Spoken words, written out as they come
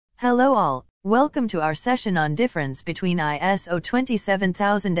Hello all, welcome to our session on difference between ISO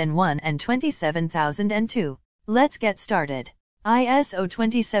 27001 and 27002. Let's get started. ISO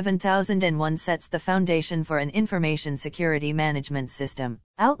 27001 sets the foundation for an information security management system,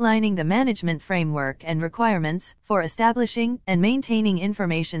 outlining the management framework and requirements for establishing and maintaining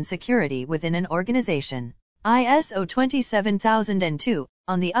information security within an organization. ISO 27002,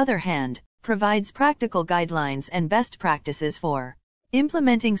 on the other hand, provides practical guidelines and best practices for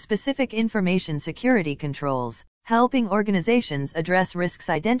implementing specific information security controls, helping organizations address risks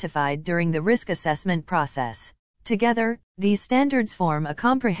identified during the risk assessment process. Together, these standards form a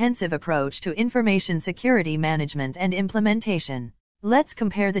comprehensive approach to information security management and implementation. Let's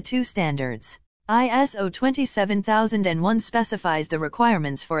compare the two standards. ISO 27001 specifies the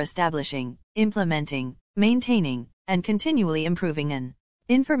requirements for establishing, implementing, maintaining, and continually improving an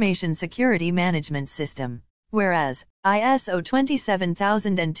information security management system, whereas ISO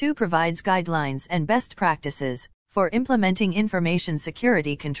 27002 provides guidelines and best practices for implementing information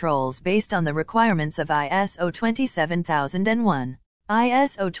security controls based on the requirements of ISO 27001.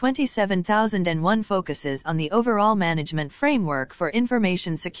 ISO 27001 focuses on the overall management framework for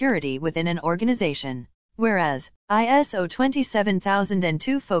information security within an organization, whereas ISO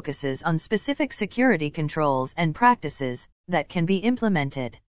 27002 focuses on specific security controls and practices that can be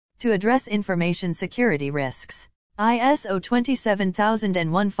implemented to address information security risks. ISO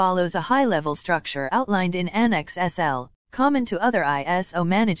 27001 follows a high-level structure outlined in Annex SL, common to other ISO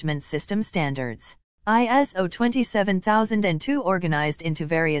management system standards. ISO 27002 organized into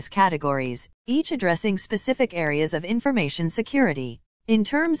various categories, each addressing specific areas of information security. In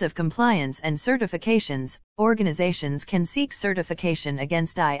terms of compliance and certifications, organizations can seek certification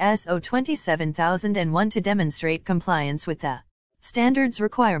against ISO 27001 to demonstrate compliance with the standards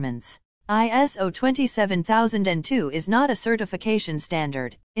requirements. ISO 27002 is not a certification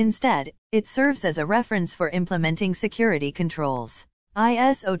standard. Instead, it serves as a reference for implementing security controls.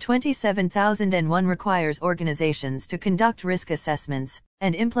 ISO 27001 requires organizations to conduct risk assessments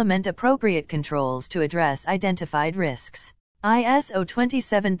and implement appropriate controls to address identified risks. ISO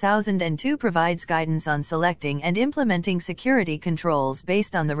 27002 provides guidance on selecting and implementing security controls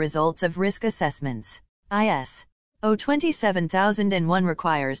based on the results of risk assessments. ISO 27001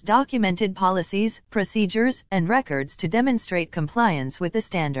 requires documented policies, procedures, and records to demonstrate compliance with the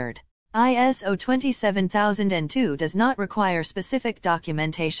standard. ISO 27002 does not require specific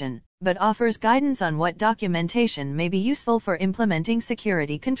documentation, but offers guidance on what documentation may be useful for implementing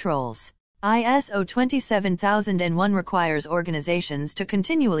security controls. ISO 27001 requires organizations to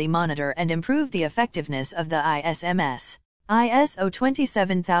continually monitor and improve the effectiveness of the ISMS. ISO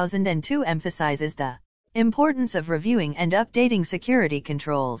 27002 emphasizes the importance of reviewing and updating security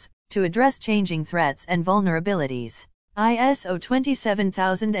controls to address changing threats and vulnerabilities. ISO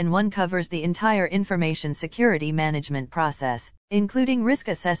 27001 covers the entire information security management process, including risk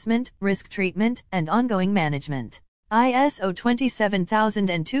assessment, risk treatment, and ongoing management. ISO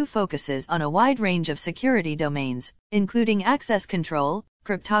 27002 focuses on a wide range of security domains, including access control,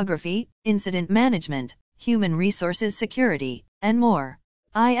 cryptography, incident management, human resources security, and more.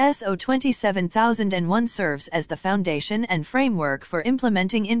 ISO 27001 serves as the foundation and framework for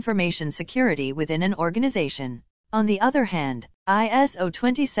implementing information security within an organization. On the other hand, ISO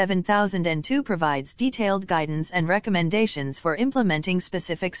 27002 provides detailed guidance and recommendations for implementing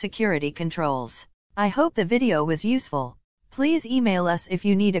specific security controls. I hope the video was useful. Please email us if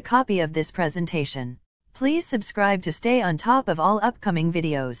you need a copy of this presentation. Please subscribe to stay on top of all upcoming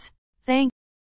videos. Thank you.